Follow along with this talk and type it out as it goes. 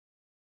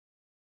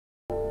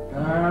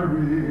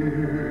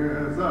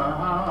There is a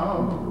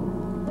house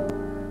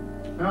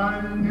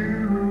in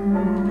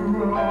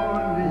New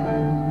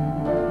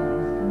Orleans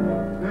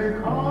they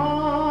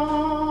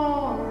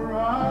call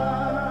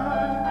Rising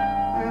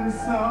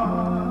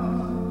Sun.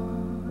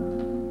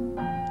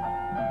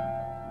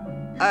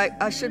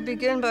 I should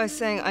begin by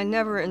saying I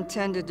never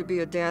intended to be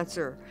a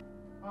dancer.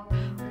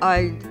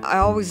 I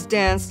always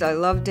danced. I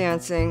loved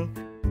dancing.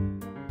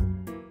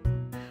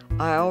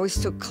 I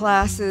always took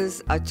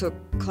classes. I took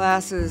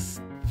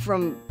classes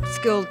from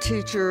skilled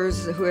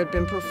teachers who had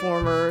been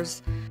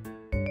performers.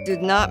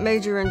 Did not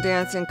major in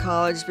dance in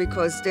college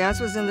because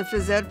dance was in the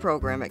phys ed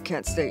program at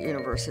Kent State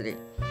University.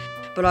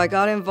 But I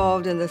got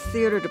involved in the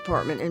theater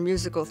department in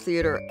musical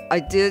theater. I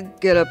did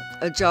get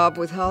a job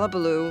with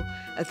Hullabaloo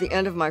at the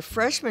end of my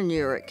freshman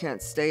year at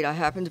Kent State. I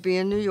happened to be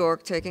in New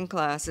York taking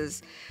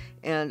classes,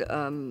 and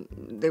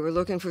they were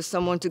looking for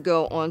someone to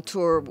go on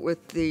tour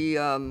with the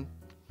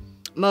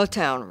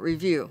Motown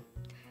Review.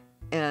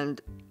 And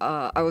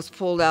I was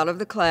pulled out of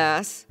the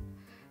class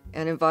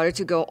and invited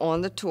to go on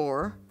the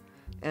tour.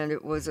 And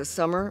it was a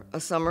summer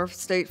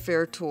state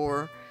fair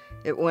tour.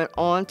 It went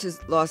on to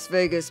Las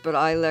Vegas, but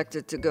I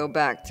elected to go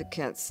back to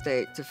Kent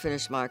State to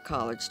finish my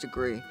college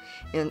degree.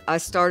 And I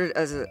started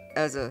as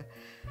a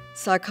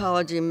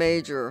psychology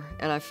major,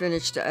 and I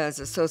finished as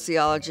a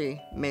sociology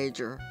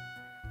major.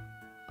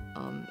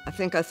 I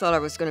think I thought I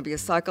was going to be a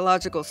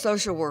psychological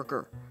social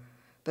worker,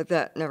 but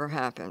that never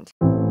happened.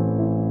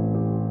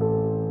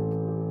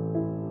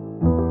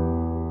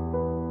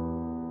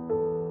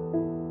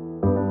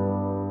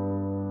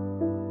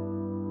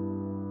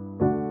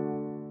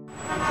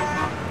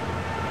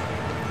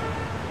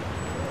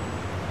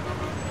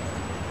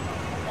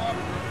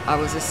 I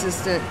was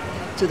assistant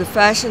to the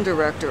fashion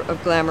director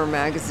of Glamour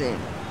magazine.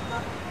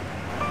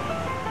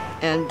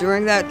 And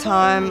during that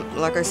time,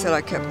 like I said,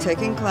 I kept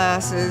taking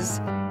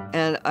classes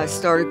and I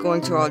started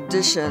going to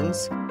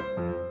auditions.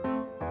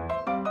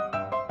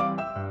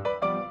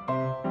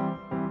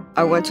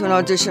 I went to an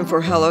audition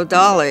for Hello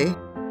Dolly.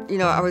 You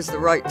know, I was the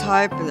right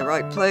type in the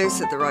right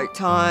place at the right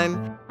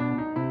time.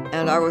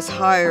 And I was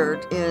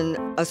hired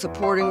in a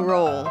supporting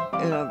role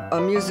in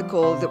a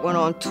musical that went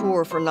on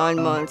tour for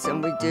 9 months,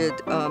 and we did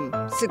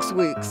 6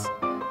 weeks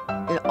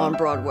on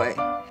Broadway.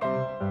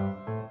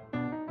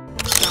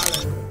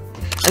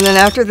 And then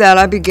after that,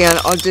 I began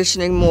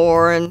auditioning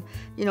more, and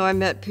you know, I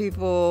met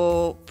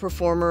people,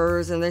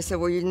 performers, and they said,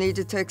 well, you need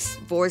to take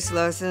voice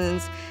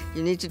lessons,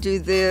 you need to do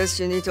this,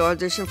 you need to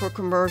audition for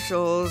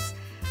commercials,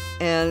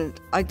 and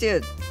I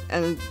did.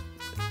 And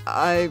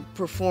I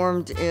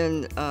performed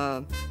in,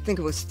 I think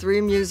it was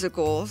 3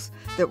 musicals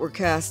that were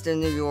cast in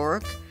New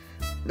York.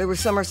 They were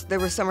summer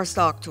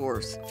stock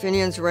tours.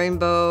 Finian's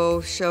Rainbow,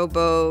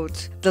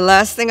 Showboat. The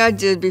last thing I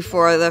did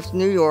before I left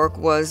New York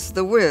was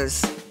The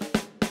Wiz,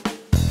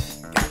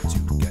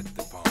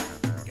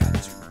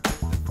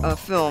 a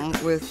film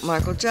with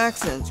Michael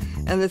Jackson.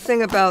 And the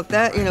thing about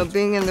that, you know,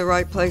 being in the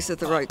right place at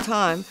the right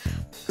time,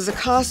 was a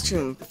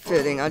costume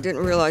fitting. I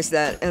didn't realize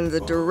that. And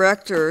the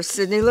director,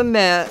 Sidney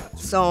Lumet,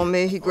 saw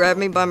me. He grabbed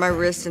me by my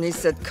wrist and he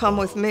said, come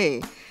with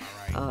me.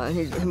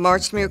 He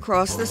marched me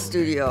across the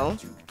studio.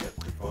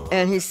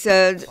 And he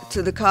said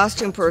to the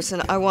costume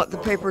person, I want the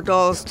paper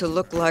dolls to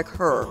look like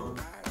her.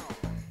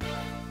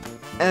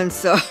 And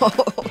so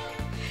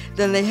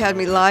then they had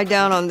me lie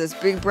down on this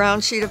big brown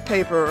sheet of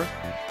paper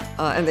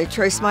and they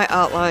traced my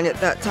outline.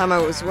 At that time I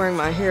was wearing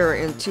my hair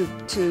in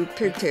two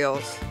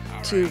pigtails,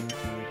 2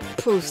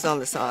 poofs on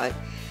the side.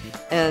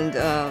 And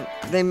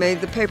they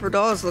made the paper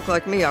dolls look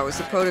like me. I was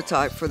the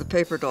prototype for the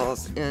paper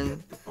dolls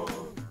in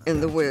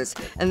The Wiz.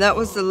 And that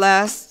was the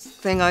last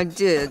thing I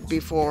did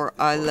before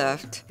I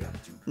left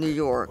New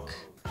York.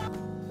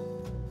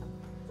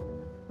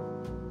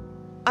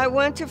 I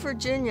went to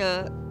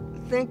Virginia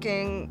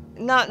thinking,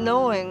 not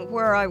knowing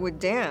where I would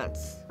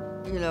dance,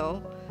 you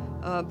know,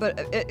 but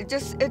it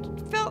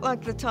felt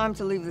like the time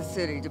to leave the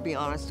city, to be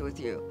honest with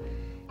you.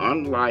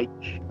 Unlike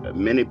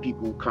many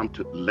people who come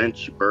to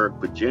Lynchburg,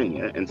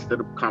 Virginia, instead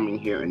of coming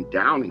here and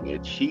downing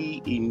it,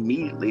 she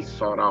immediately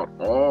sought out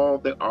all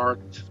the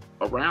arts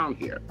around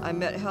here. I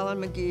met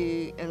Helen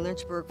McGee in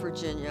Lynchburg,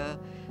 Virginia.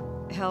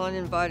 Helen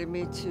invited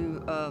me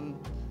to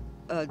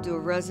do a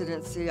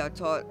residency. I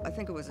taught, I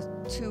think it was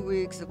 2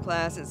 weeks of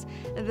classes.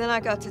 And then I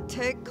got to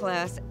take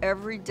class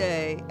every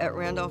day at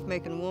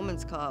Randolph-Macon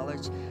Women's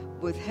College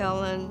with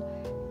Helen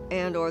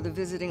or the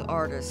visiting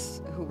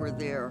artists who were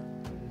there.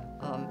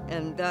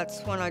 And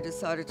that's when I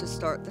decided to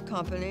start the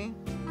company,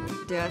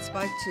 Dance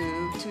by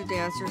 2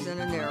 dancers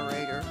and a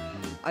narrator.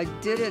 I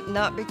did it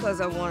not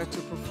because I wanted to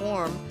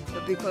perform,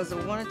 but because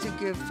I wanted to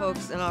give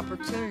folks an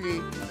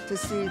opportunity to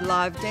see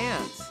live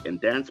dance.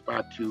 And Dance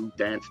by 2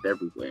 danced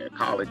everywhere,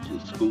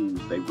 colleges, schools.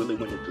 They really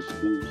went into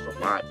schools a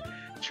lot,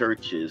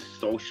 churches,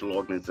 social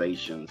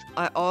organizations.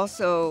 I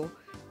also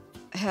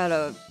had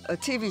a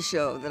TV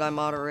show that I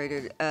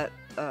moderated at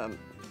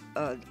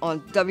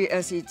on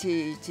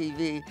WSET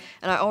TV,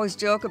 and I always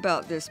joke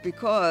about this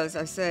because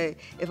I say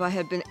if I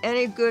had been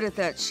any good at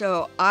that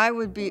show, I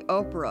would be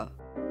Oprah.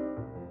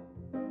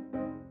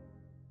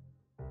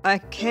 I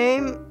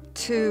came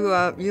to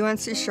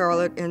UNC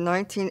Charlotte in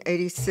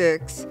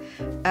 1986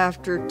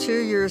 after 2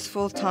 years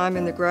full-time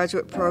in the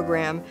graduate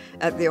program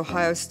at The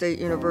Ohio State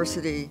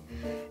University.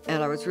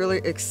 And I was really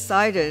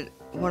excited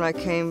when I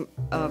came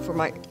for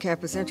my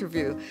campus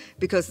interview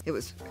because it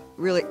was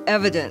really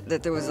evident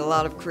that there was a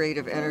lot of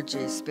creative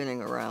energy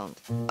spinning around.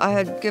 I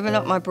had given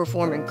up my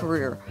performing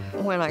career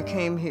when I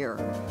came here,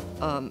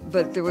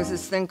 but there was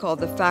this thing called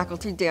the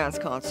faculty dance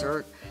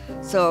concert.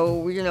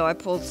 So, you know, I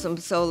pulled some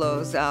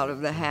solos out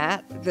of the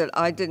hat that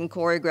I didn't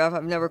choreograph.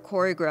 I've never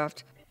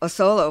choreographed a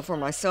solo for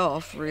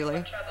myself,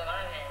 really.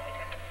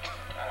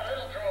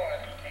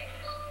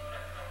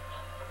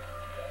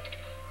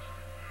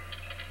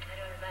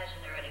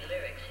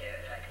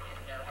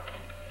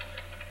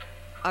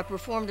 I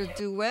performed a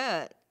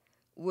duet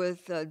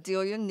with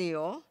Delia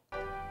Neal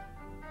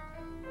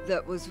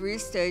that was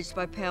restaged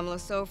by Pamela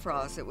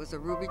Sofros. It was a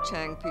Ruby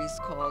Chang piece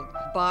called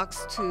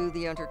Box 2,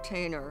 The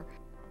Entertainer,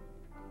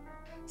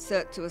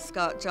 set to a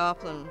Scott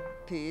Joplin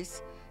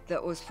piece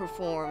that was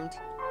performed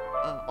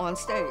on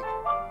stage.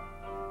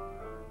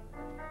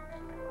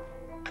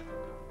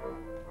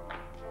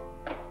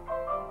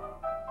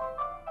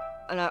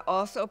 And I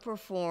also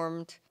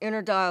performed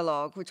Inner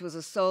Dialogue, which was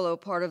a solo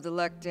part of the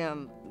Lec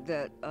Dem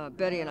that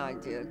Betty and I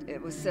did.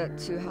 It was set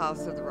to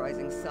House of the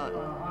Rising Sun.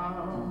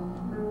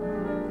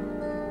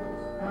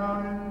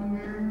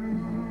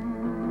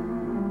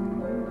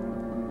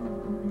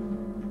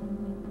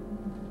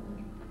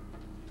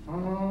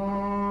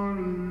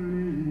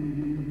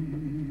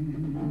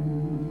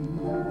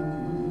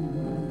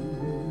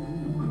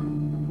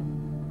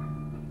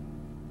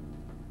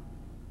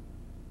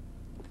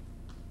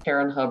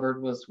 Karen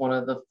Hubbard was one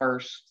of the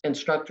first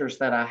instructors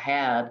that I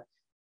had.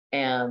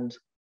 And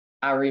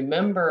I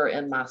remember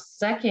in my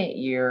second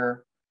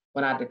year,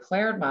 when I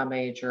declared my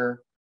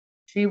major,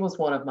 she was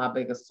one of my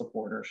biggest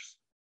supporters.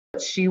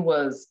 She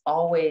was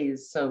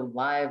always so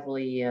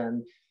lively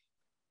and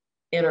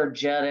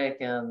energetic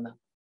and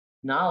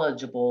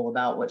knowledgeable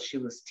about what she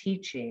was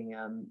teaching.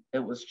 And it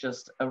was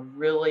just a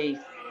really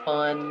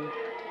fun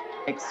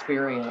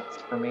experience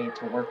for me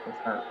to work with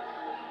her.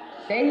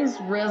 Days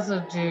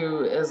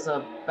Residue is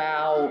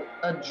about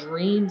a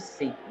dream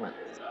sequence.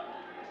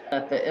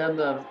 At the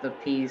end of the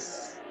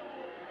piece,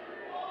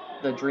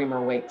 the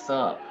dreamer wakes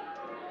up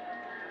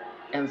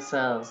and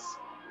says,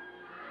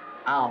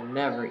 "I'll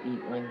never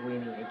eat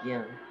linguine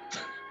again."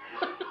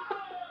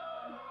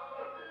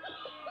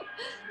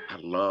 I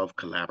love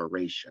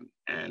collaboration,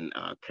 and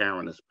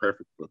Karen is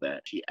perfect for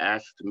that. She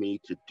asked me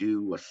to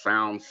do a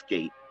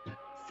soundscape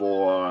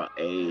for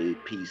a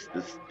piece,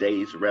 this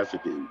Days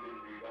Residue.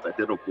 I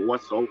did a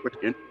voiceover to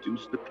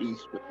introduce the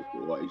piece with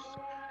the voice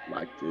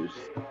like this,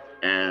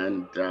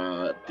 and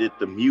did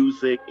the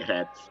music. It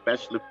had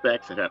special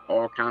effects. It had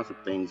all kinds of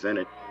things in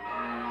it.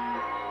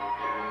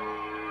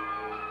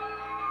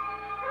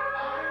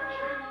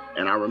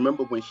 And I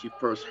remember when she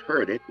first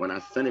heard it, when I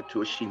sent it to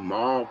her, she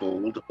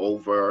marveled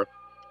over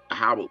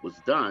how it was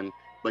done,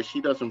 but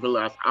she doesn't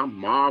realize I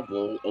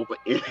marvel over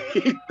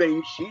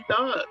anything she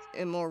does.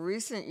 In more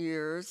recent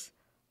years,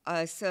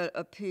 I set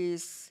a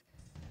piece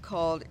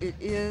called It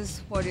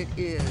Is What It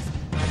Is.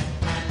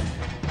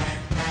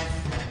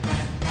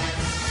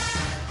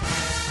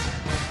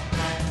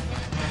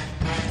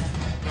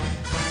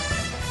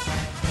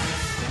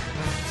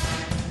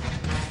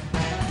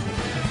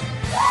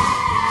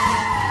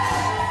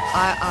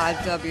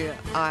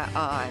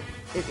 I.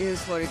 It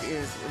Is What It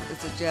Is.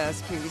 It's a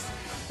jazz piece.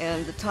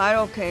 And the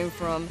title came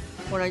from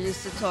when I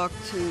used to talk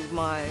to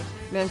my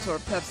mentor,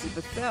 Pepsi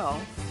Bethel,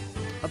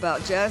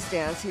 about jazz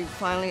dance. He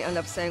finally ended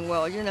up saying,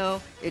 well, you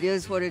know, it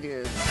is what it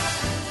is.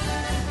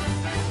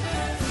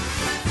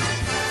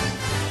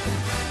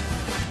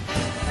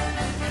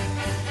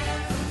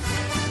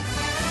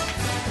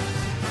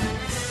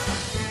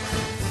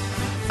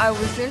 I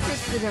was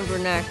interested in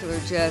vernacular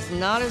jazz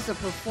not as a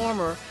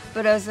performer,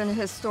 but as an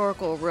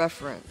historical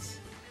reference.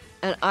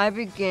 And I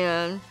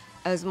began,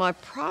 as my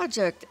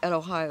project at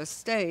Ohio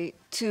State,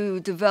 to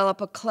develop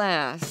a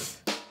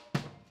class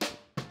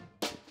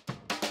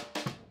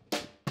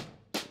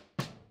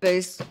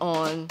based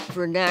on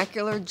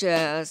vernacular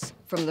jazz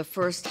from the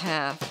first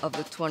half of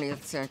the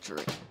 20th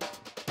century.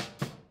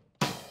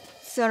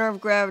 Center of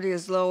gravity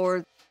is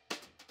lowered,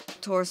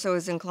 torso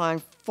is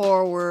inclined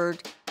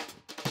forward,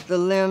 the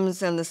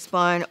limbs and the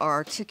spine are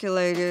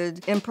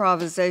articulated,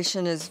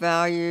 improvisation is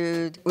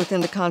valued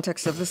within the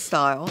context of the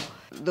style.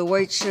 The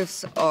weight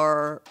shifts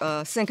are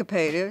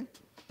syncopated,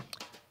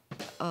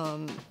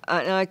 and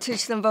I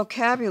teach them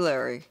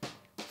vocabulary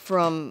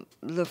from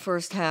the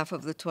first half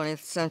of the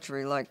 20th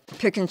century, like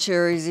picking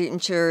cherries, eating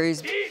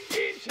cherries,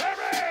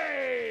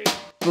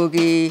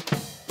 boogie.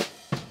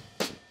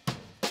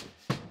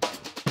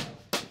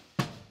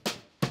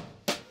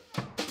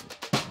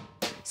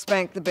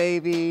 Spank the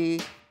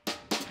baby,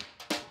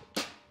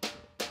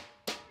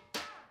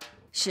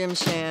 shim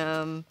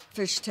sham,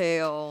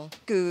 fishtail,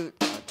 scoot,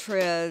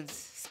 treads,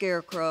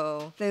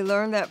 scarecrow. They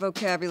learn that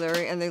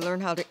vocabulary and they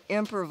learn how to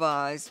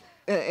improvise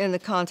in the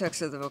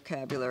context of the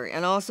vocabulary.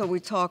 And also we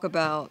talk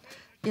about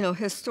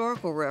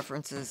historical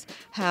references,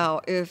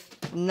 how if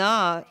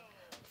not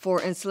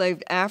for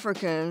enslaved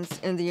Africans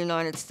in the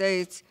United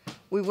States,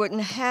 we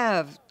wouldn't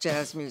have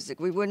jazz music,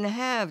 we wouldn't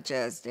have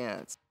jazz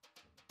dance.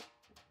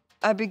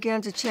 I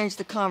began to change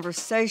the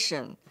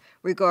conversation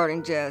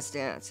regarding jazz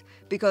dance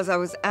because I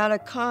was at an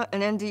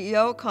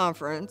NDEO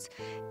conference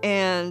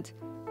and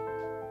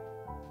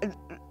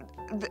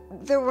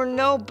there were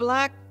no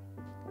black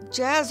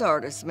jazz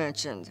artists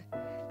mentioned.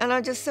 And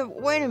I just said,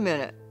 wait a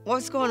minute,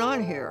 what's going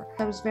on here?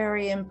 I was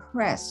very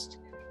impressed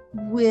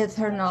with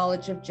her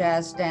knowledge of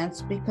jazz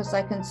dance because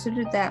I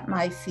considered that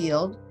my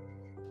field.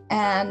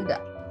 And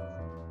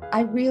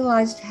I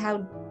realized how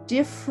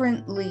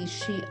differently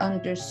she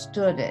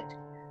understood it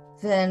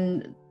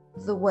than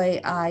the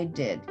way I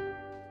did.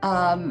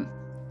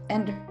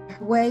 And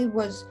her way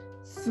was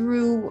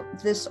through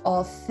this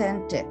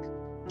authentic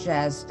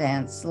jazz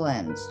dance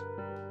lens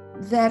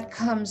that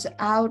comes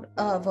out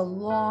of a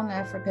long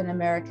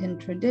African-American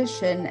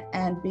tradition,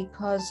 and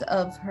because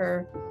of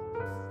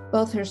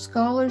both her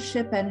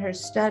scholarship and her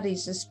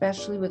studies,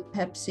 especially with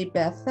Pepsi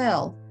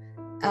Bethel,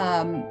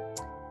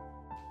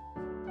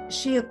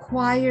 she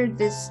acquired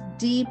this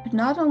deep,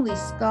 not only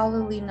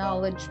scholarly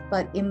knowledge,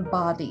 but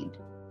embodied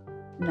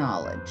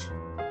knowledge.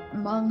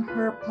 Among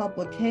her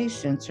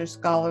publications, her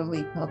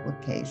scholarly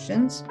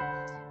publications,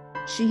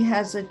 she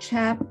has a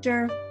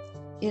chapter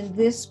in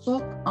this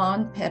book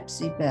on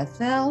Pepsi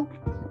Bethel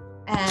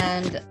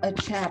and a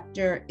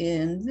chapter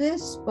in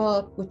this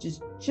book, which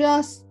has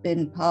just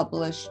been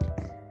published,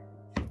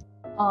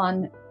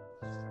 on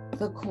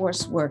the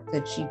coursework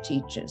that she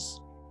teaches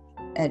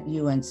at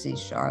UNC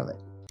Charlotte.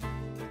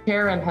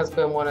 Karen has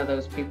been one of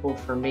those people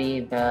for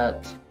me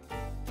that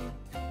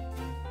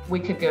we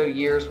could go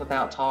years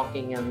without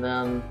talking and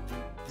then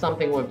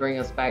something would bring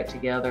us back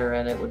together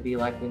and it would be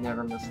like we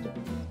never missed it.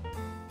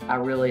 I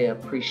really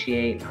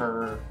appreciate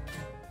her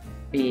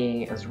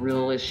being as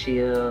real as she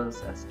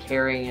is, as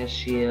caring as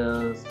she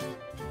is,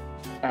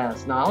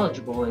 as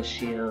knowledgeable as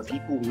she is.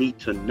 People need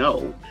to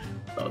know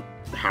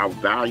how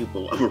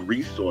valuable of a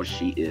resource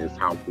she is,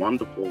 how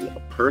wonderful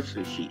a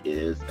person she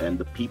is, and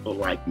the people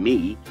like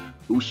me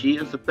who she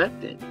has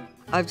affected.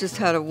 I've just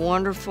had a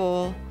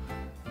wonderful,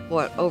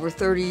 over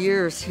 30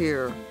 years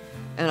here,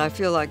 and I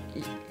feel like,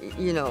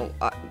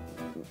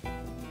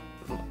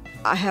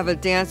 I have a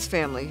dance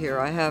family here.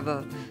 I have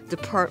a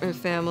department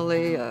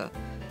family, a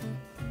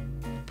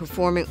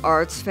performing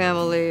arts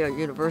family, a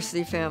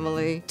university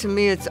family. To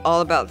me, it's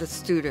all about the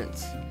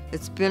students.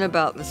 It's been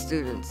about the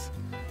students.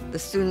 The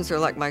students are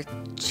like my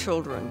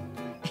children,